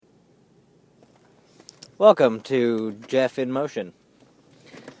Welcome to Jeff in Motion.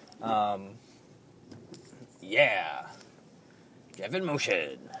 Jeff in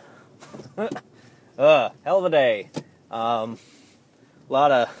Motion. Hell of a day. A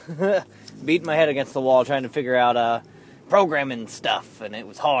lot of beating my head against the wall trying to figure out programming stuff, and it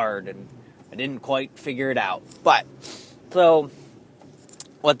was hard, and I didn't quite figure it out. But so,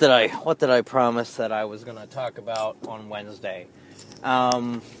 what did I promise that I was going to talk about on Wednesday?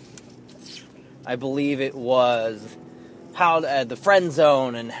 I believe it was how the friend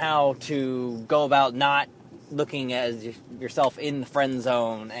zone and how to go about not looking at yourself in the friend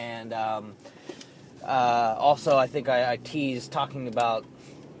zone, and also I think I teased talking about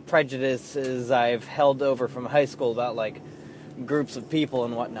prejudices I've held over from high school about like groups of people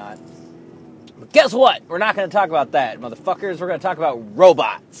and whatnot. But guess what? We're not going to talk about that, motherfuckers. We're going to talk about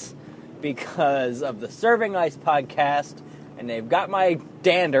robots because of the Serving Ice podcast, and they've got my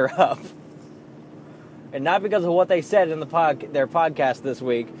dander up. And not because of what they said in their podcast this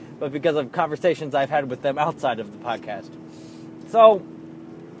week, but because of conversations I've had with them outside of the podcast. So,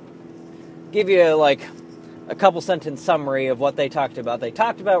 give you like a couple sentence summary of what they talked about. They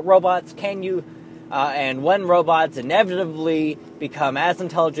talked about robots, and when robots inevitably become as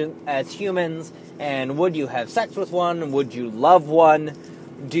intelligent as humans, and would you have sex with one? Would you love one?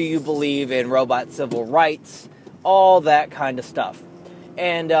 Do you believe in robot civil rights? All that kind of stuff.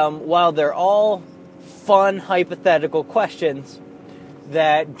 And while they're all fun, hypothetical questions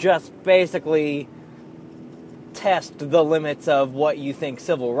that just basically test the limits of what you think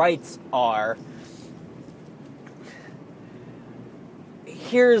civil rights are,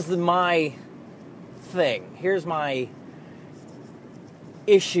 here's my thing. Here's my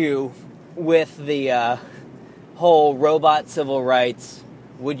issue with the whole robot civil rights.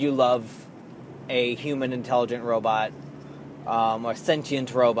 Would you love a human intelligent robot or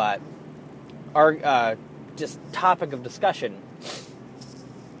sentient robot? Our just topic of discussion.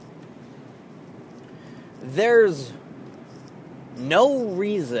 There's no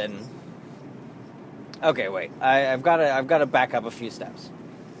reason. Okay, wait. I've got to back up a few steps.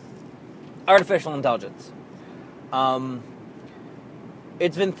 Artificial intelligence.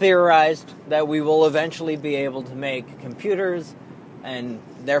 It's been theorized that we will eventually be able to make computers and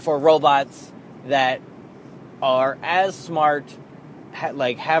therefore robots that are as smart,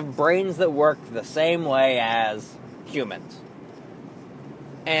 have brains that work the same way as humans.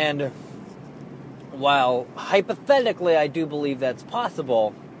 And while hypothetically I do believe that's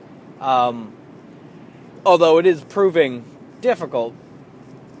possible, although it is proving difficult,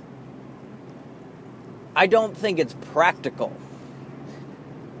 I don't think it's practical.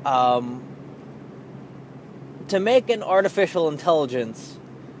 To make an artificial intelligence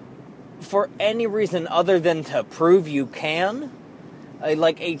for any reason other than to prove you can,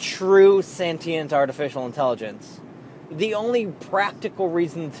 like a true sentient artificial intelligence, the only practical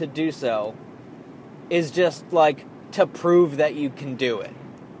reason to do so is just like to prove that you can do it.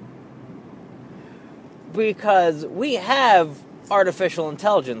 Because we have artificial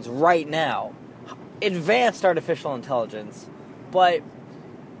intelligence right now, advanced artificial intelligence, but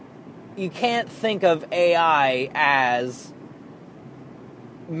you can't think of AI as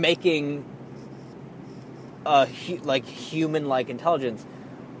making human-like intelligence.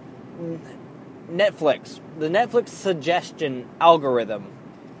 Netflix, the Netflix suggestion algorithm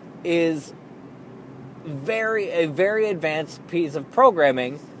is a very advanced piece of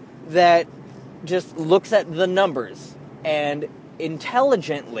programming that just looks at the numbers and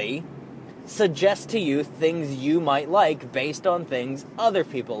intelligently suggests to you things you might like based on things other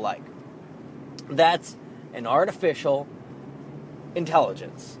people like. That's an artificial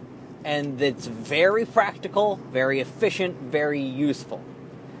intelligence. And it's very practical, very efficient, very useful.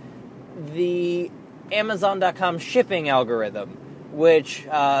 The Amazon.com shipping algorithm, which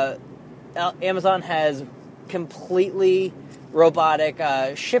Amazon has completely robotic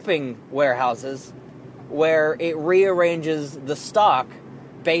shipping warehouses where it rearranges the stock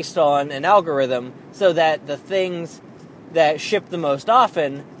based on an algorithm so that the things that ship the most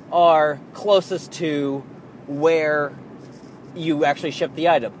often are closest to where you actually ship the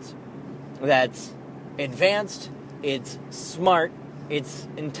items. That's advanced, it's smart, it's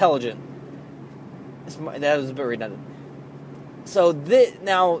intelligent. That was a bit redundant. So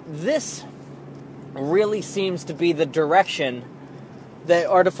this really seems to be the direction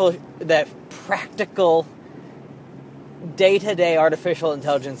that practical day-to-day artificial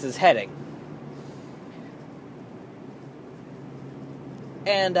intelligence is heading.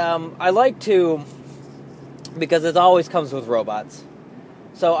 And I like to, because it always comes with robots,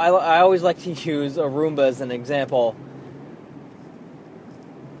 so I always like to use a Roomba as an example.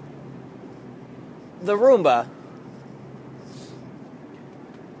 the Roomba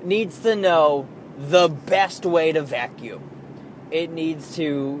needs to know the best way to vacuum. It needs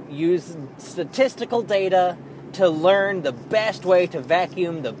to use statistical data to learn the best way to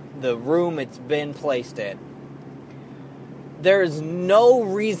vacuum the room it's been placed in. There's no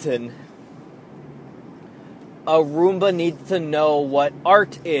reason a Roomba needs to know what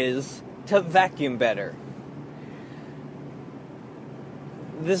art is to vacuum better.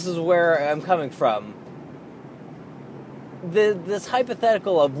 This is where I'm coming from. This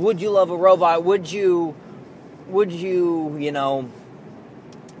hypothetical of would you love a robot, would you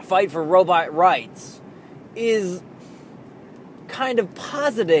fight for robot rights, is kind of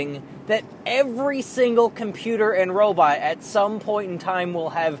positing that every single computer and robot at some point in time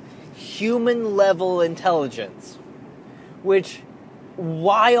will have human-level intelligence. Which,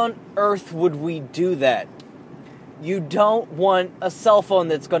 why on earth would we do that? You don't want a cell phone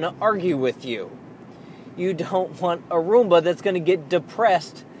that's going to argue with you. You don't want a Roomba that's going to get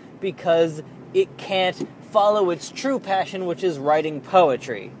depressed because it can't follow its true passion, which is writing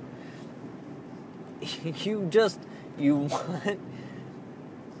poetry. You want...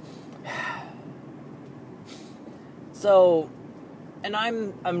 So, and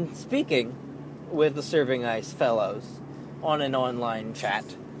I'm speaking with the Serving Ice Fellows on an online chat,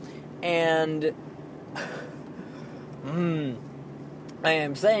 and I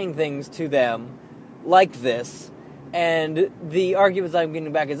am saying things to them like this, and the arguments I'm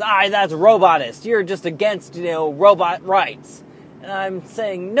getting back is, that's robotist, you're just against, robot rights. And I'm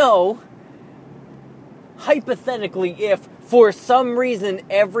saying, no, hypothetically, if for some reason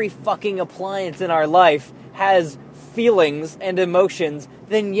every fucking appliance in our life has feelings and emotions,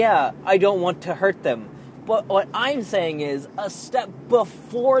 then yeah, I don't want to hurt them. But what I'm saying is, a step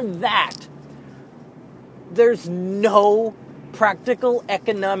before that, there's no practical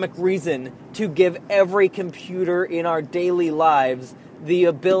economic reason to give every computer in our daily lives the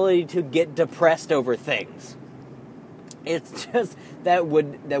ability to get depressed over things. It's just that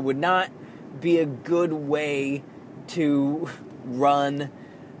would not be a good way to run.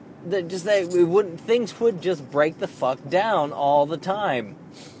 Things would just break the fuck down all the time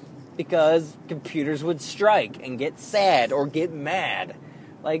because computers would strike and get sad or get mad.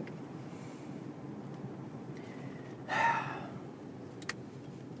 Like,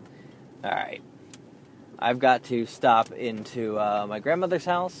 alright. I've got to stop into my grandmother's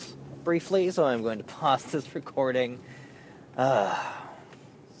house briefly, so I'm going to pause this recording.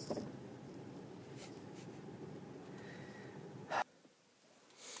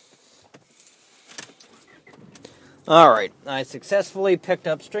 Alright, I successfully picked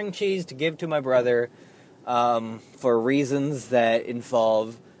up string cheese to give to my brother for reasons that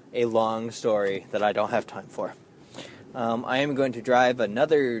involve a long story that I don't have time for. I am going to drive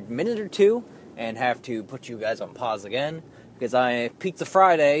another minute or two and have to put you guys on pause again because Pizza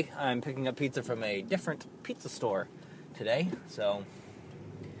Friday, I'm picking up pizza from a different pizza store today, so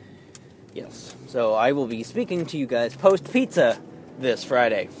yes. So I will be speaking to you guys post-pizza this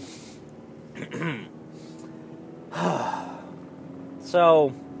Friday.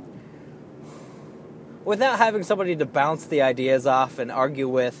 So, without having somebody to bounce the ideas off and argue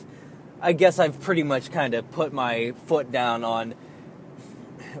with, I guess I've pretty much kind of put my foot down on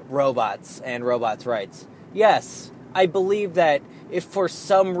robots and robots' rights. Yes, I believe that if for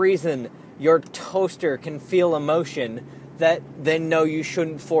some reason your toaster can feel emotion, then no, you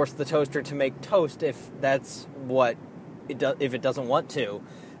shouldn't force the toaster to make toast if that's what it does, if it doesn't want to.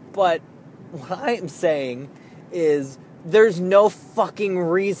 But what I am saying is there's no fucking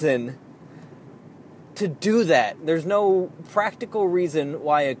reason to do that. There's no practical reason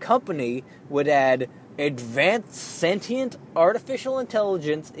why a company would add advanced sentient artificial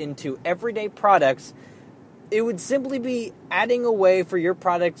intelligence into everyday products. It would simply be adding a way for your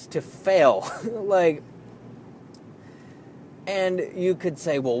products to fail. And you could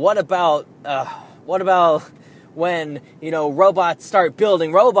say, well, what about when, robots start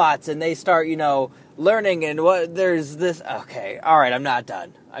building robots and they start, learning and there's this. Okay, alright, I'm not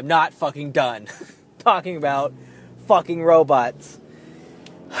done. I'm not fucking done talking about fucking robots.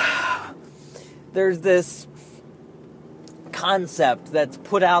 There's this concept that's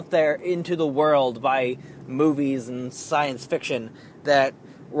put out there into the world by movies and science fiction that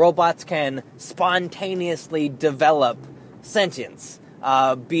robots can spontaneously develop sentience,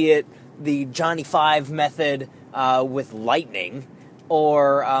 be it the Johnny Five method with lightning,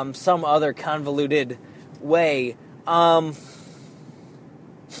 or some other convoluted way. I'm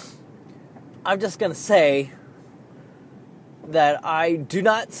just going to say that I do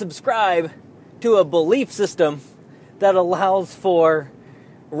not subscribe to a belief system that allows for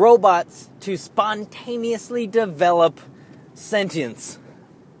robots to spontaneously develop sentience.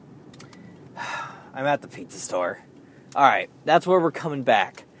 I'm at the pizza store. Alright, that's where we're coming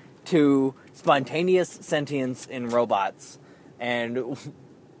back. To spontaneous sentience in robots. And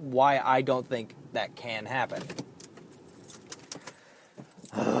why I don't think that can happen.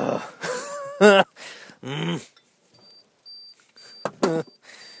 I'm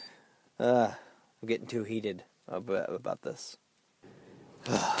getting too heated about this.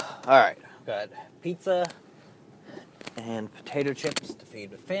 Alright, got pizza and potato chips to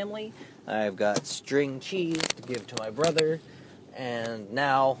feed the family. I've got string cheese to give to my brother. And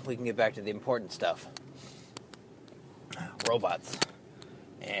now we can get back to the important stuff. Robots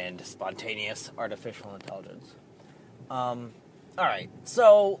and spontaneous artificial intelligence. Alright,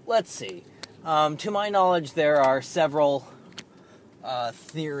 so let's see. To my knowledge, there are several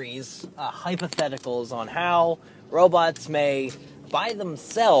theories, hypotheticals on how robots may, by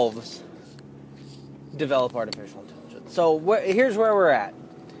themselves, develop artificial intelligence. So here's where we're at.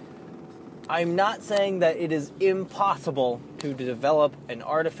 I'm not saying that it is impossible to develop an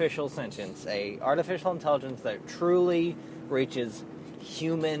artificial sentience, a artificial intelligence that truly reaches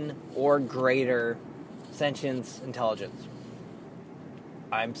human or greater sentience intelligence.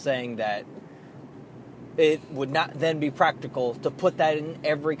 I'm saying that it would not then be practical to put that in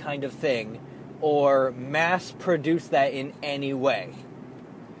every kind of thing or mass produce that in any way.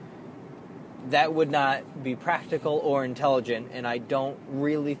 That would not be practical or intelligent, and I don't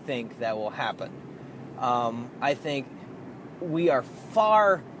really think that will happen. I think we are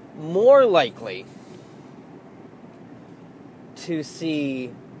far more likely to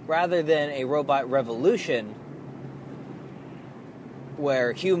see, rather than a robot revolution,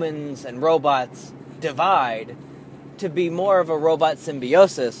 where humans and robots divide, to be more of a robot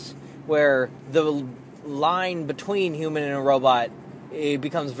symbiosis, where the line between human and a robot, it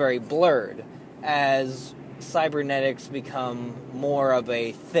becomes very blurred as cybernetics become more of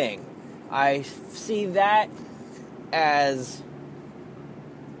a thing. I see that as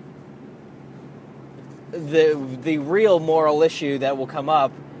the real moral issue that will come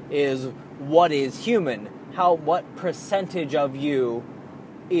up is what is human? What percentage of you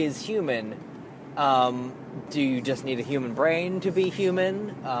is human? Do you just need a human brain to be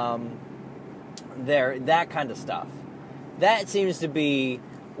human? That kind of stuff. That seems to be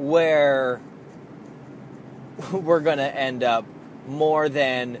where we're going to end up more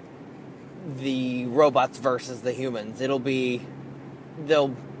than the robots versus the humans. It'll be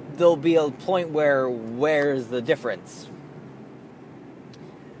there'll be a point where's the difference?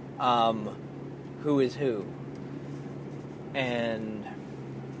 Who is who? And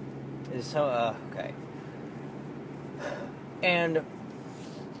so okay. And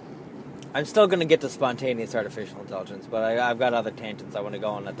I'm still going to get to spontaneous artificial intelligence, but I've got other tangents I want to go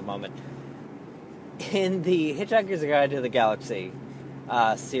on at the moment. In the Hitchhiker's Guide to the Galaxy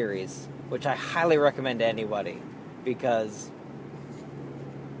series, which I highly recommend to anybody, because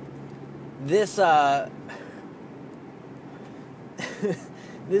this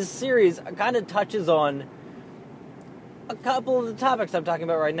this series kind of touches on a couple of the topics I'm talking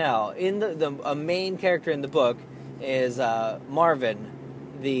about right now. In a main character in the book is Marvin,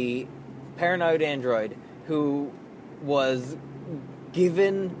 the paranoid android who was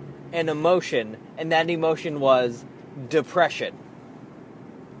given an emotion, and that emotion was depression.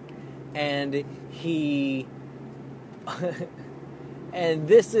 And he and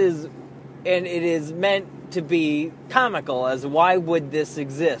it is meant to be comical, as why would this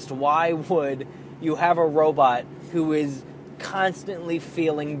exist? Why would you have a robot who is constantly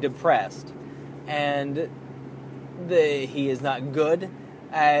feeling depressed? And he is not good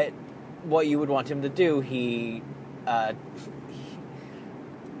at what you would want him to do. He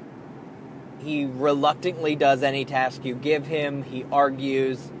reluctantly does any task you give him. He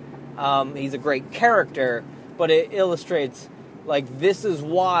argues. He's a great character, but it illustrates, like, this is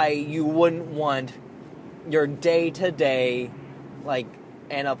why you wouldn't want your day-to-day, like,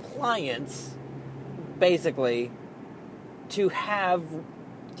 an appliance, basically, to have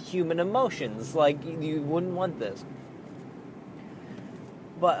human emotions. Like, you wouldn't want this.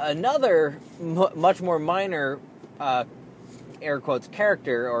 But another much more minor, air quotes,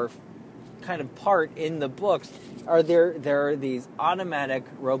 character or kind of part in the books there are these automatic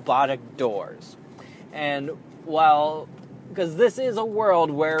robotic doors. And because this is a world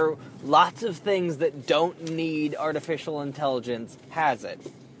where lots of things that don't need artificial intelligence has it.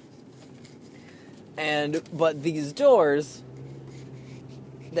 But these doors,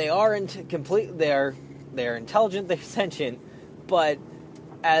 they are intelligent, they're sentient, but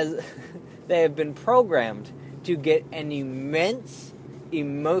as they have been programmed to get an immense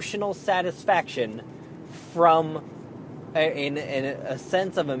emotional satisfaction from in a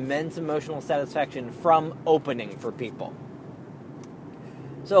sense of immense emotional satisfaction from opening for people.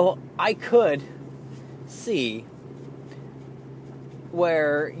 So I could see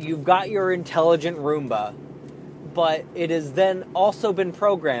where you've got your intelligent Roomba, but it has then also been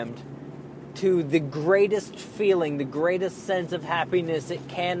programmed to the greatest feeling, the greatest sense of happiness it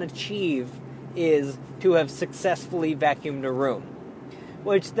can achieve is to have successfully vacuumed a room.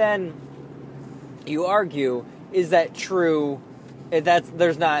 Which then, you argue, is that true? It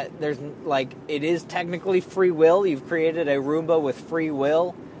is technically free will. You've created a Roomba with free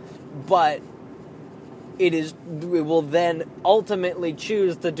will, but it will then ultimately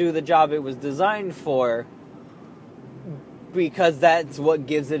choose to do the job it was designed for, because that's what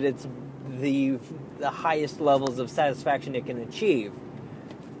gives it the highest levels of satisfaction it can achieve.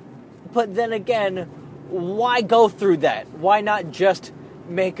 But then again, why go through that? Why not just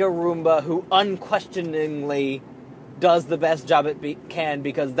make a Roomba who unquestioningly does the best job it can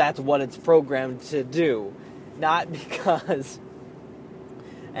because that's what it's programmed to do? Not because...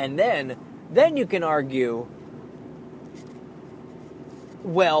 And then you can argue,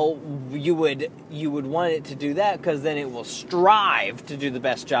 well, you would want it to do that because then it will strive to do the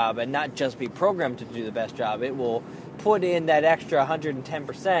best job and not just be programmed to do the best job. It will put in that extra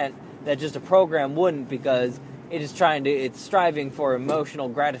 110% that just a program wouldn't, because it's striving for emotional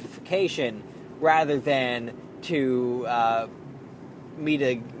gratification rather than to meet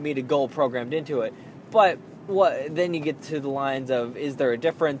a goal programmed into it. But then you get to the lines of, is there a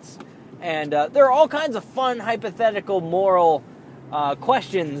difference? And there are all kinds of fun, hypothetical, moral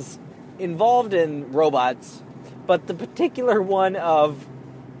questions involved in robots, but the particular one of,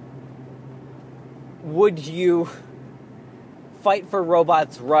 would you fight for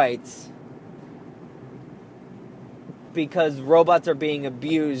robots' rights because robots are being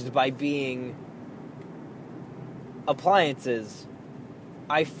abused by being appliances,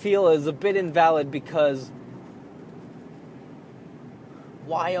 I feel is a bit invalid, because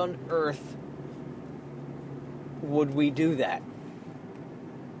why on earth would we do that?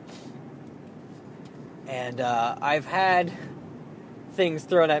 And I've had things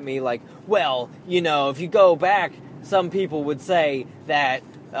thrown at me like, well, if you go back, some people would say that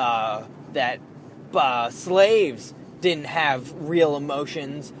slaves didn't have real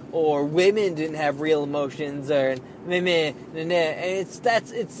emotions, or women didn't have real emotions, or it's.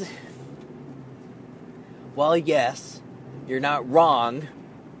 Well, yes, you're not wrong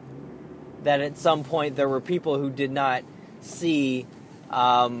that at some point there were people who did not see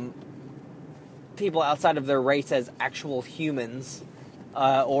people outside of their race as actual humans,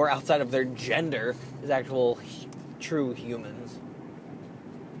 or outside of their gender as actual true humans.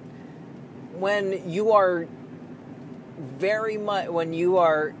 When you are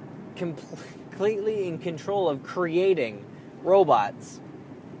completely in control of creating robots,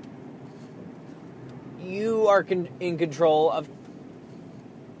 you are in control of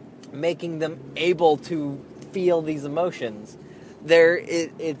making them able to feel these emotions.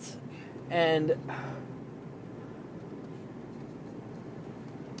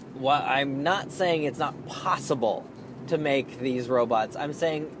 I'm not saying it's not possible to make these robots. I'm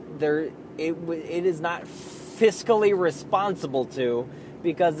saying it is not fiscally responsible to,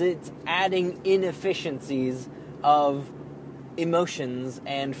 because it's adding inefficiencies of emotions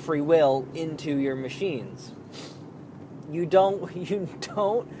and free will into your machines. You don't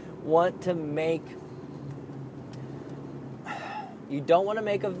want to make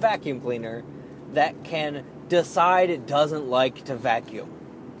a vacuum cleaner that can decide it doesn't like to vacuum.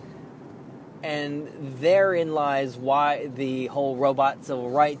 And therein lies why the whole robot civil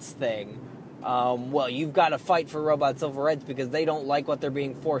rights thing. Well, you've got to fight for robot civil rights because they don't like what they're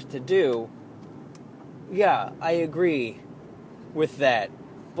being forced to do. Yeah, I agree with that.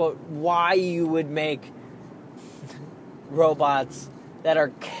 But why you would make robots that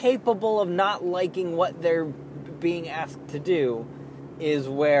are capable of not liking what they're being asked to do is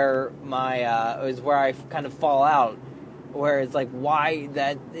where I kind of fall out. Where it's like, why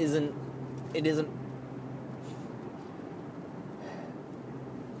that isn't. It isn't.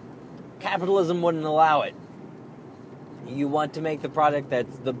 Capitalism wouldn't allow it. You want to make the product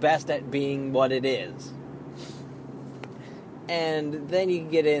that's the best at being what it is. And then you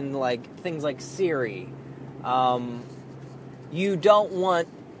get in like things like Siri. You don't want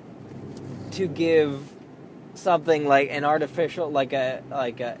to give something like an artificial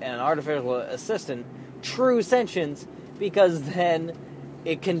assistant true sentience, because then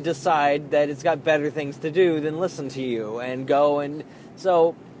it can decide that it's got better things to do than listen to you and go. And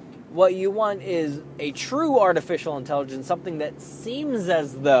so What you want is a true artificial intelligence, something that seems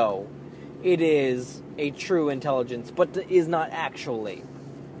as though it is a true intelligence, but is not actually.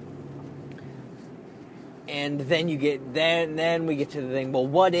 And then we get to the thing, well,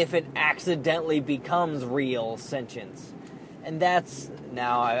 what if it accidentally becomes real sentience? And that's,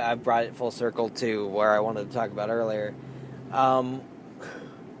 now I brought it full circle to where I wanted to talk about earlier.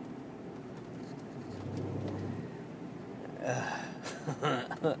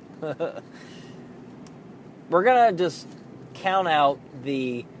 We're gonna just count out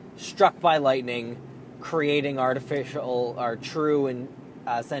the struck by lightning, creating artificial or true and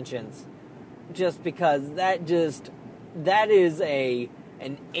sentience, just because that is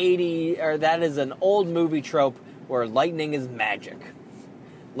an old movie trope where lightning is magic.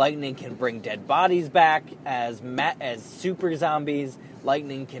 Lightning can bring dead bodies back as super zombies.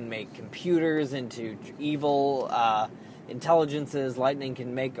 Lightning can make computers into evil intelligences. Lightning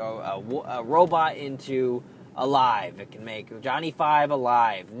can make a robot into alive. It can make Johnny Five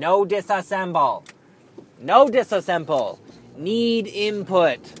alive. No disassemble. Need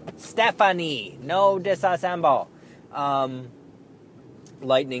input. Stephanie. No disassemble.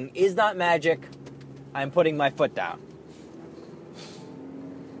 Lightning is not magic. I'm putting my foot down.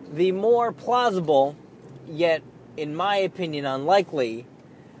 The more plausible, yet in my opinion unlikely,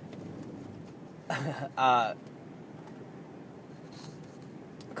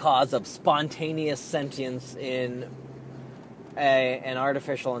 cause of spontaneous sentience in an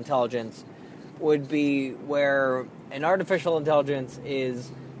artificial intelligence would be where an artificial intelligence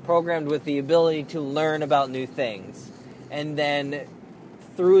is programmed with the ability to learn about new things. And then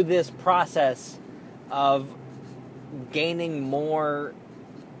through this process of gaining more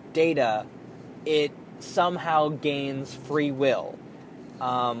data, it somehow gains free will.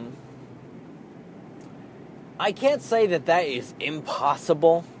 I can't say that is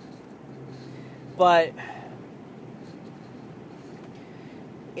impossible, but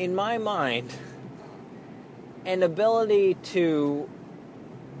in my mind, an ability to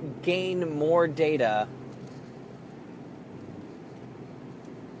gain more data,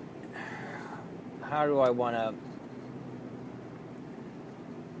 how do I want to...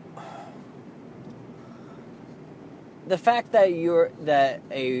 The fact that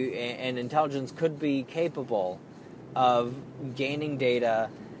an intelligence could be capable of gaining data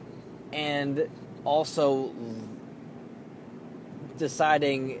and also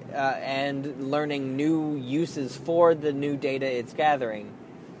deciding and learning new uses for the new data it's gathering,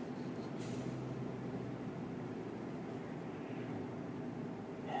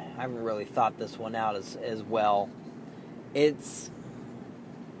 I haven't really thought this one out as well.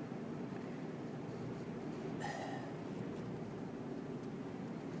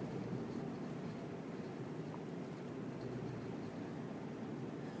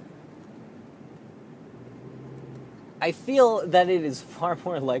 I feel that it is far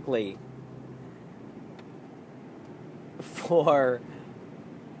more likely for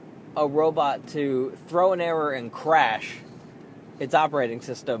a robot to throw an error and crash its operating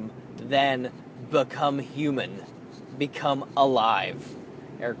system than become human, become alive,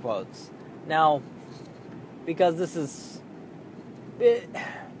 air quotes. Now, because this is...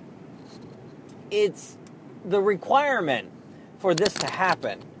 It's... The requirement for this to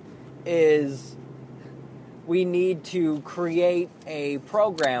happen is... we need to create a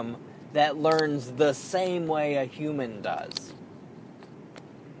program that learns the same way a human does.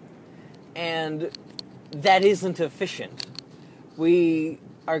 And that isn't efficient. We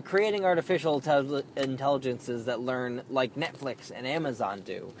are creating artificial intelligences that learn like Netflix and Amazon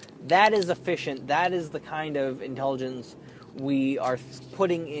do. That is efficient. That is the kind of intelligence we are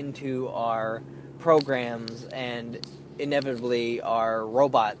putting into our programs and inevitably our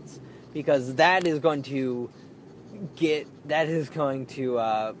robots, because that is going to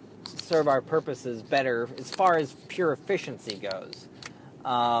serve our purposes better as far as pure efficiency goes.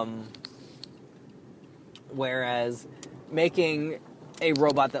 Whereas making a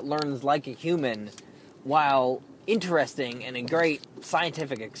robot that learns like a human, while interesting and a great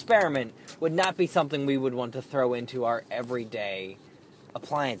scientific experiment, would not be something we would want to throw into our everyday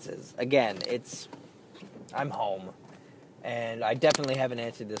appliances. Again, I'm home, and I definitely haven't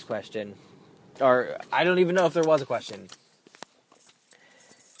answered this question. Or, I don't even know if there was a question.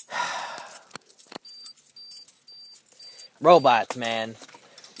 Robots, man.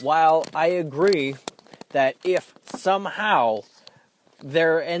 While I agree that if somehow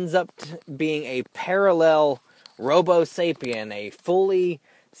there ends up being a parallel Robo-Sapien, a fully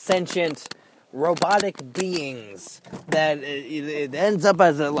sentient robotic beings, that it ends up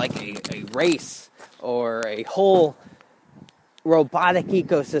as a race or a whole robotic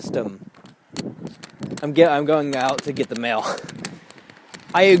ecosystem. I'm going out to get the mail.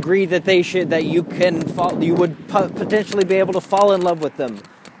 I agree that you would potentially be able to fall in love with them,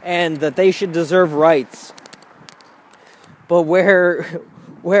 and that they should deserve rights. But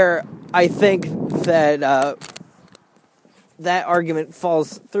where I think that that argument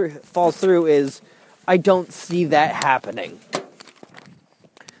falls through is I don't see that happening.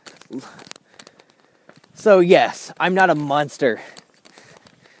 So yes, I'm not a monster.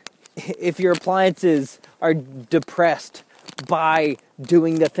 If your appliances are depressed by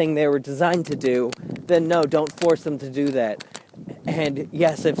doing the thing they were designed to do, then no, don't force them to do that. And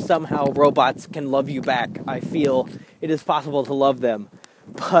yes, if somehow robots can love you back, I feel it is possible to love them.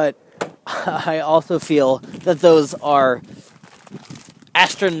 But I also feel that those are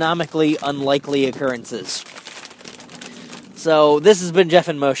astronomically unlikely occurrences. So this has been Jeff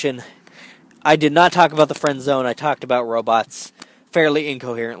in Motion. I did not talk about the friend zone. I talked about robots fairly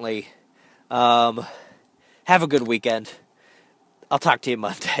incoherently. Have a good weekend. I'll talk to you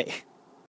Monday.